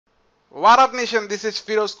What up nation, this is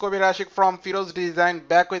Firoz Kobir Ashik from Firoz Design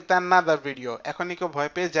back with another video. এখনই কেউ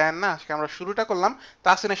ভয় পেয়ে যায় না, আজকে আমরা শুরুটা করলাম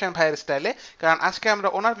TahseeNation ভাইয়ের স্টাইলে। কারণ আজকে আমরা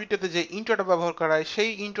ওনার ভিডিওতে যে ইন্ট্রোটা ব্যবহার করা হয়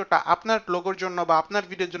সেই ইন্ট্রোটা আপনার লোগোর জন্য বা আপনার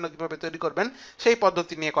ভিডিওর জন্য কিভাবে তৈরি করবেন সেই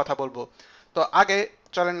পদ্ধতি নিয়ে কথা বলবো। তো আগে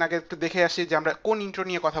চলেন আগে একটু দেখে আসি যে আমরা কোন ইন্ট্রো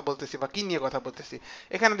নিয়ে কথা বলতেছি বা কি নিয়ে কথা বলতেছি।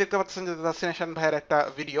 এখানে দেখতে পাচ্ছেন যে TahseeNation ভাইয়ের একটা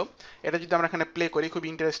ভিডিও। এটা যদি আমরা এখানে প্লে করি খুব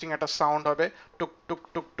ইন্টারেস্টিং একটা সাউন্ড হবে, টুক টুক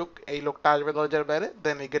টুক টুক। এই লোকটা আসবে দরজার বাইরে,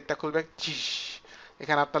 দেন এই গেটটা খুলবে, চিস।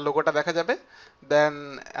 এখানে আপনার লোগোটা দেখা যাবে। দেন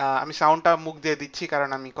আমি সাউন্ডটা মুখ দিয়ে দিচ্ছি কারণ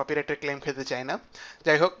আমি কপিরাইটের ক্লেম খেতে চাই না।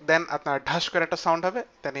 যাই হোক, দেন আপনার ঢাস করে একটা সাউন্ড হবে,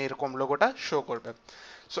 দেন এরকম লোগোটা শো করবে।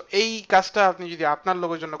 সো এই কাজটা আপনি যদি আপনার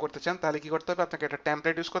লোগোর জন্য করতে চান তাহলে কি করতে হবে, আপনাকে একটা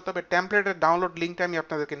টেমপ্লেট ইউজ করতে হবে। টেমপ্লেটের ডাউনলোড লিঙ্কটা আমি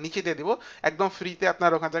আপনাদেরকে নিচে দিয়ে দিব, একদম ফ্রিতে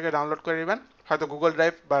আপনারা ওখান থেকে ডাউনলোড করে নেবেন। হয়তো গুগল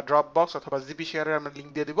ড্রাইভ বা ড্রপ বক্স অথবা জিপি শেয়ারের আমরা লিঙ্ক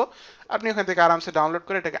দিয়ে দিব। আপনি ওখান থেকে আরামসে ডাউনলোড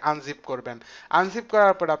করে এটাকে আনজিপ করবেন। আনজিপ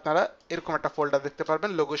করার পর আপনারা এরকম একটা ফোল্ডার দেখতে পারবেন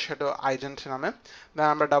লোগো শ্যাডো আইজেন্ট নামে। দেন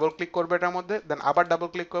আমরা ডাবল ক্লিক করবো এটার মধ্যে, দেন আবার ডাবল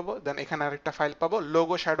ক্লিক করবো, দেন এখানে আরেকটা ফাইল পাবো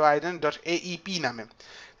লোগো শ্যাডো আইজেন্ট ডট এইপি নামে।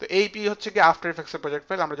 তো এইপি হচ্ছে কি আফটার এফেক্টসের প্রজেক্ট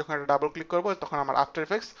ফাইল। আমরা যখন এটা ডাবল ক্লিক করবো তখন আমার আফটার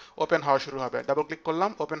এফেক্টস ওপেন হওয়া শুরু হবে। ডাবল ক্লিক করলাম,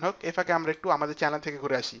 ওপেন হোক। এ ফাঁকে আমরা একটু আমাদের চ্যানেল থেকে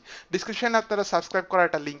ঘুরে আসি। ডিসক্রিপশনে আপনারা সাবস্ক্রাইব করার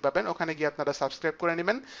একটা লিঙ্ক পাবেন, ওখানে গিয়ে আপনারা সাবস্ক্রাইব করে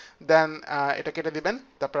নেবেন। দেন এটা কেটে দিবেন,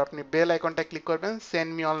 তারপর আপনি বেল আইকনটা ক্লিক করবেন, সেন্ড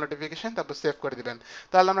মি অল নোটিফিকেশন, তারপর সেভ করে দিবেন।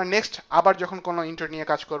 তাহলে আমরা নেক্সট আবার যখন কোনো ইন্টার নিয়ে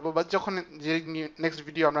কাজ করব বা যখন যে নেক্সট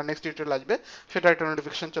ভিডিও আমরা নেক্সট টিউটোরিয়াল আসবে সেটার একটা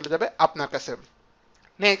নোটিফিকেশন চলে যাবে আপনার কাছে।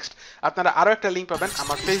 নেক্সট আপনারা আরো একটা লিঙ্ক পাবেন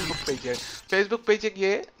আমার ফেসবুক পেজে। ফেসবুক পেজে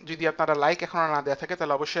গিয়ে যদি আপনারা লাইক এখনো না দেওয়া থাকে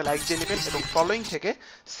তাহলে অবশ্যই লাইক দিয়ে নেবেন এবং ফলোইং থেকে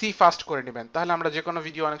সি ফাস্ট করে নেবেন। তাহলে আমরা যে কোনো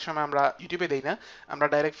ভিডিও অনেক সময় আমরা ইউটিউবে দেই না, আমরা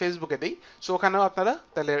ডাইরেক্ট ফেসবুকে দেই। সো ওখানেও আপনারা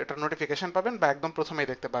তাহলে এটা নোটিফিকেশন পাবেন বা একদম প্রথমেই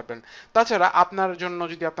দেখতে পারবেন। তাছাড়া আপনার জন্য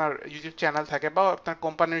যদি আপনার ইউটিউব চ্যানেল থাকে বা আপনার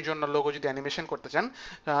কোম্পানির জন্য লোগো যদি অ্যানিমেশন করতে চান,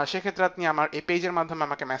 সেক্ষেত্রে আপনি আমার এই পেজের মাধ্যমে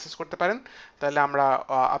আমাকে মেসেজ করতে পারেন। তাহলে আমরা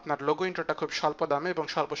আপনার লোগো ইন্ট্রোটা খুব স্বল্প দামে এবং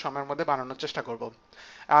স্বল্প সময়ের মধ্যে বানানোর চেষ্টা করব।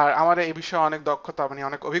 আর আমার এই বিষয়ে অনেক দক্ষতা মানে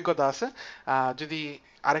অনেক অভিজ্ঞতা আছে। যদি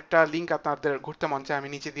আরেকটা লিঙ্ক আপনাদের ঘুরতে মন চায় আমি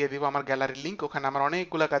নিচে দিয়ে দিব আমার গ্যালারির লিঙ্ক, ওখানে আমার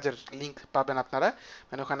অনেকগুলো কাজের লিঙ্ক পাবেন আপনারা,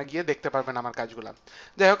 মানে ওখানে গিয়ে দেখতে পারবেন আমার কাজগুলো।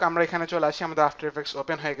 যাই হোক, আমরা এখানে চলে আসি, আমাদের আফটার এফেক্টস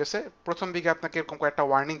ওপেন হয়ে গেছে। প্রথম দিকে আপনাকে এরকম কয়েকটা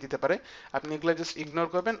ওয়ার্নিং দিতে পারে, আপনি এগুলো জাস্ট ইগনোর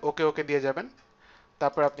করবেন, ওকে ওকে দিয়ে যাবেন।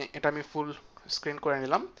 তারপর আপনি এটা আমি ফুল স্ক্রিন করে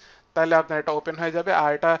নিলাম, তাহলে আপনার এটা ওপেন হয়ে যাবে।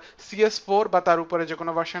 আর এটা CS4 বা তার উপরে যে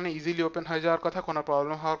কোনো ভার্সনে ইজিলি ওপেন হয়ে যাওয়ার কথা, কোনো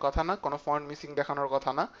প্রবলেম হওয়ার কথা না, কোনো ফন্ট মিসিং দেখানোর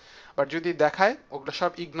কথা না। বাট যদি দেখায় ওগুলো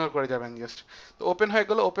সব ইগনোর করে যাবেন জাস্ট। তো ওপেন হয়ে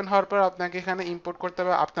গেল, ওপেন হওয়ার পর আপনাকে এখানে ইম্পোর্ট করতে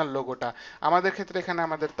হবে আপনার লোগোটা। আমাদের ক্ষেত্রে এখানে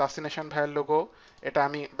আমাদের TahseeNation ভাইয়ের লোগো, এটা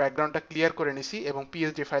আমি ব্যাকগ্রাউন্ডটা ক্লিয়ার করে নিছি এবং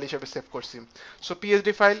পিএসডি ফাইল হিসেবে সেভ করছি। সো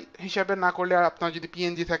পিএসডি ফাইল হিসাবে না করলে আপনার যদি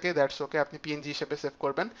পিএনজি থাকে দ্যাটস ওকে, আপনি পিএনজি হিসেবে সেভ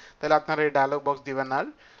করবেন, তাহলে আপনার এই ডায়লগ বক্স দিবেন আর।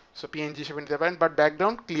 সো পিএনজি হিসেবে নিতে পারেন, বাট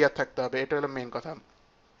ব্যাকগ্রাউন্ড ক্লিয়ার থাকতে হবে, এটা হলো মেইন কথা।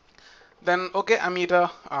 দেন ওকে, আমি এটা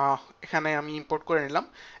এখানে আমি ইম্পোর্ট করে নিলাম।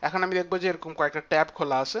 এখন আমি দেখবো যে এরকম কয়েকটা ট্যাব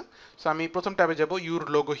খোলা আছে। সো আমি প্রথম ট্যাবে যাব, ইউর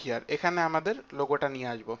লোগো হিয়ার, এখানে আমাদের লোগোটা নিয়ে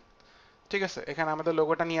আসবো। ঠিক আছে, এখানে আমাদের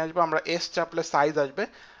লোগোটা নিয়ে আসবো, আমরা এস চাপলে সাইজ আসবে,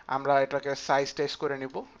 আমরা এটাকে সাইজ টেস্ট করে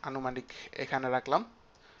নিব, আনুমানিক এখানে রাখলাম।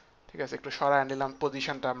 ঠিক আছে, একটু সরায় নিলাম,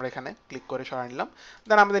 পজিশনটা আমরা এখানে ক্লিক করে সরায় নিলাম।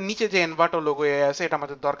 দেন আমাদের নিচে যে এনভার্টো লোগো আছে এটা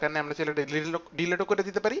আমাদের দরকার নেই, আমরা চাইলে ডিলেটও করে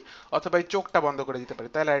দিতে পারি অথবা এই চোখটা বন্ধ করে দিতে পারি,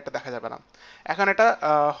 তাহলে এটা দেখা যাবে না। এখন এটা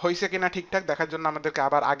হয়েছে কিনা ঠিকঠাক দেখার জন্য আমাদেরকে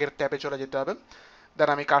আবার আগের ট্যাবে চলে যেতে হবে। দেন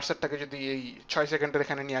আমি কার্সারটাকে যদি এই 6 সেকেন্ডের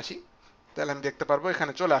এখানে নিয়ে আসি তাহলে আমি দেখতে পারবো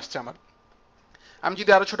এখানে চলে আসছে আমার। আমি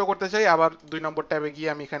যদি আরো ছোট করতে চাই আবার 2 নম্বর ট্যাবে গিয়ে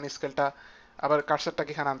আমি এখানে স্কেলটা আবার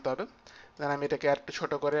কার্সারটাকে এখানে আনতে হবে। দেন আমি এটাকে আর একটু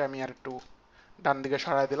ছোট করে আমি আর একটু ডান দিকে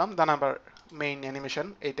সরাই দিলাম, দেন আবার মেইন অ্যানিমেশন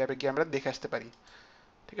এই ট্যাবে গিয়ে আমরা দেখে আসতে পারি।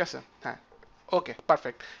 ঠিক আছে, হ্যাঁ, ওকে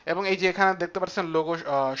পারফেক্ট। এবং এই যে এখানে দেখতে পাচ্ছেন লোগো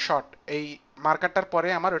শর্ট, এই মার্কারটার পরে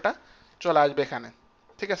আমার ওটা চলে আসবে এখানে।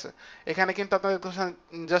 ঠিক আছে, এখানে কিন্তু আপনার দেখতেছেন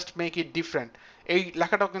জাস্ট মেক ইট ডিফারেন্ট, এই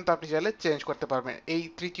লেখাটাও কিন্তু আপনি চাইলে চেঞ্জ করতে পারবেন এই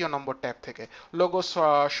 3য় নম্বর ট্যাব থেকে। লোগো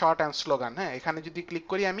শর্ট অ্যান্ড স্লোগান, হ্যাঁ, এখানে যদি ক্লিক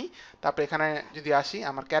করি আমি, তারপর এখানে যদি আসি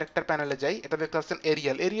আমার ক্যারেক্টার প্যানেলে যাই, এটা দেখতে পাচ্ছেন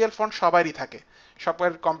এরিয়াল, এরিয়াল ফন্ট সবারই থাকে,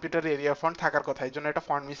 সবার কম্পিউটারে এরিয়াল ফন্ট থাকার কথা, এই জন্য এটা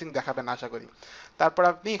ফন্ট মিসিং দেখাবে না আশা করি। তারপর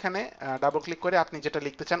আপনি এখানে ডাবল ক্লিক করে আপনি যেটা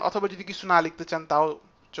লিখতে চান, অথবা যদি কিছু না লিখতে চান তাও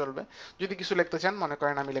চলবে। যদি কিছু লিখতে চান, মনে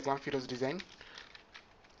করেন আমি লিখলাম ফিরোজ ডিজাইন,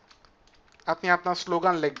 আপনি আপনার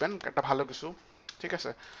স্লোগান লিখবেন একটা ভালো কিছু। ঠিক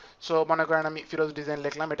আছে, সো মনে করেন আমি ফিরোজ ডিজাইন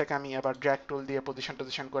লিখলাম, এটাকে আমি আবার ড্র্যাগ টুল দিয়ে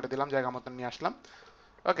পজিশন করে দিলাম, জায়গা মতন নিয়ে আসলাম।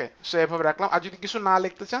 ওকে, সো এভাবে রাখলাম। আর যদি কিছু না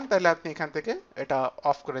লিখতে চান তাহলে আপনি এখান থেকে এটা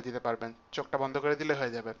অফ করে দিতে পারবেন, চোখটা বন্ধ করে দিলে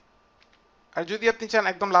হয়ে যাবে। আর যদি আপনি চান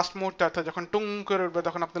একদম লাস্ট মুহূর্তে অর্থাৎ যখন টুং করে উঠবে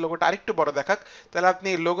তখন আপনার লোগোটা আরেকটু বড় দেখাক, তাহলে আপনি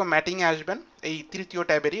লোগো ম্যাটিং এ আসবেন, এই 3য়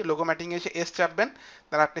ট্যাবেরই লোগো ম্যাটিং এ এসে এস চাপবেন,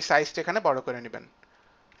 তাহলে আপনি সাইজটা এখানে বড় করে নেবেন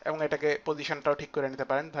এবং এটাকে পজিশনটাও ঠিক করে নিতে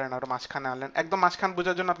পারেন। ধরেন আরো মাঝখানে আনলেন, একদম মাঝখান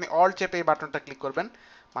বোঝার জন্য আপনি অল চেপে এই বাটনটা ক্লিক করবেন,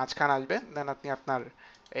 মাঝখানে আসবে, দেন আপনি আপনার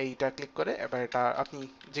এইটা ক্লিক করে এবার এটা আপনি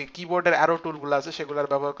যে কিবোর্ডের অ্যারো টুলগুলো আছে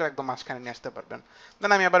সেগুলোর ব্যবহার করে একদম মাঝখানে নিয়ে আসতে পারবেন।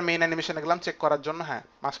 দেন আমি আবার মেইন অ্যানিমেশনে গেলাম চেক করার জন্য, হ্যাঁ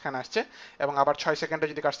মাঝখানে আসছে, এবং আবার 6 সেকেন্ডে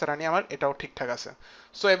যদি কাজটা আনি আমার এটাও ঠিকঠাক আছে।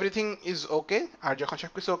 So everything is okay. আর যখন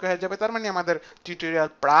সবকিছু ওকে হয়ে যাবে তার মানে আমাদের টিউটোরিয়াল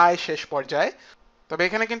প্রায় শেষ পর্যায়ে। তবে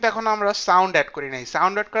এখানে কিন্তু এখন আমরা সাউন্ড অ্যাড করি নাই।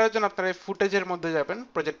 সাউন্ড অ্যাড করার জন্য আপনারা ফুটেজের মধ্যে যাবেন,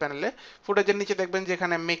 প্রজেক্ট প্যানেলে ফুটেজের নিচে দেখবেন যে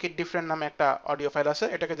এখানে মেক ইট ডিফারেন্ট নামে একটা অডিও ফাইল আছে,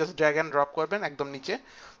 এটাকে জাস্ট ড্র্যাগ এন্ড ড্রপ করবেন একদম নিচে।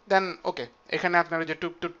 দেন ওকে, এখানে আপনারা যে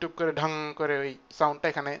টুপ টুপ টুপ করে ঢং করে ওই সাউন্ডটা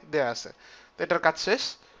এখানে দেয়া আছে। তো এটার কাজ শেষ।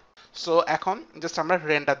 সো এখন জাস্ট আমরা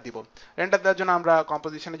রেন্ডার দিব। রেন্ডার দেওয়ার জন্য আমরা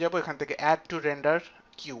কম্পোজিশনে যাব, এখান থেকে অ্যাড টু রেন্ডার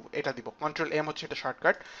কিউ এটা দিব, কন্ট্রোল এম হচ্ছে এটা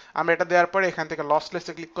শর্টকাট। আমরা এটা দেওয়ার পরে এখান থেকে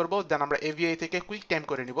লসলেসে ক্লিক করব, দেন আমরা এভিআই থেকে কুইক টাইম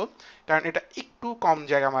করে নিব, কারণ এটা একটু কম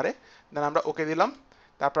জায়গা মারে। দেন আমরা ওকে দিলাম।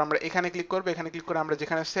 তারপর আমরা এখানে ক্লিক করবো, এখানে ক্লিক করে আমরা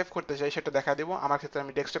যেখানে সেভ করতে চাই সেটা দেখা দিব। আমার ক্ষেত্রে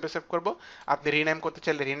আমি ডেস্কটপে সেভ করব, আপনি রিনেম করতে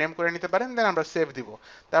চাইলে রিনেম করে নিতে পারেন। দেন আমরা সেভ দিব।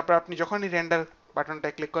 তারপর আপনি যখনই রেন্ডার বাটনটা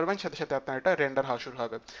ক্লিক করবেন সাথে সাথে আপনার এটা রেন্ডার হওয়া শুরু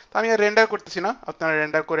হবে। তো আমি আর রেন্ডার করতেছি না, আপনারা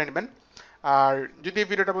রেন্ডার করে নেবেন। আর যদি এই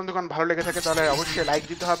ভিডিওটা বন্ধুগণ ভালো লেগে থাকে তাহলে অবশ্যই লাইক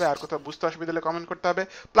দিতে হবে, আর কোথাও বুঝতে অসুবিধা হলে কমেন্ট করতে হবে।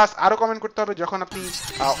 প্লাস আরও কমেন্ট করতে হবে যখন আপনি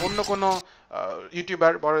অন্য কোনো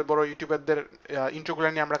ইউটিউবার, বড় বড় ইউটিউবারদের ইন্ট্রোগুলো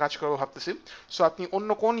নিয়ে আমরা কাজ করবো ভাবতেছি। সো আপনি অন্য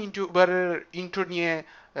কোন ইউটিউবারের ইন্ট্রো নিয়ে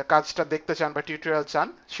কাজটা দেখতে চান বা টিউটোরিয়াল চান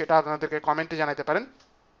সেটা আপনাদেরকে কমেন্টে জানাতে পারেন।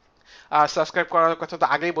 আর সাবস্ক্রাইব করার কথা তো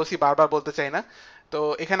আগেই বলছি, বারবার বলতে চাই না। তো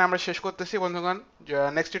এখানে আমরা শেষ করতেছি বন্ধুগণ।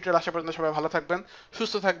 নেক্সট টিউটোরিয়াল আসা পর্যন্ত সবাই ভালো থাকবেন,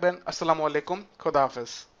 সুস্থ থাকবেন। আসসালামু আলাইকুম, খোদা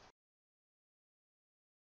হাফেজ।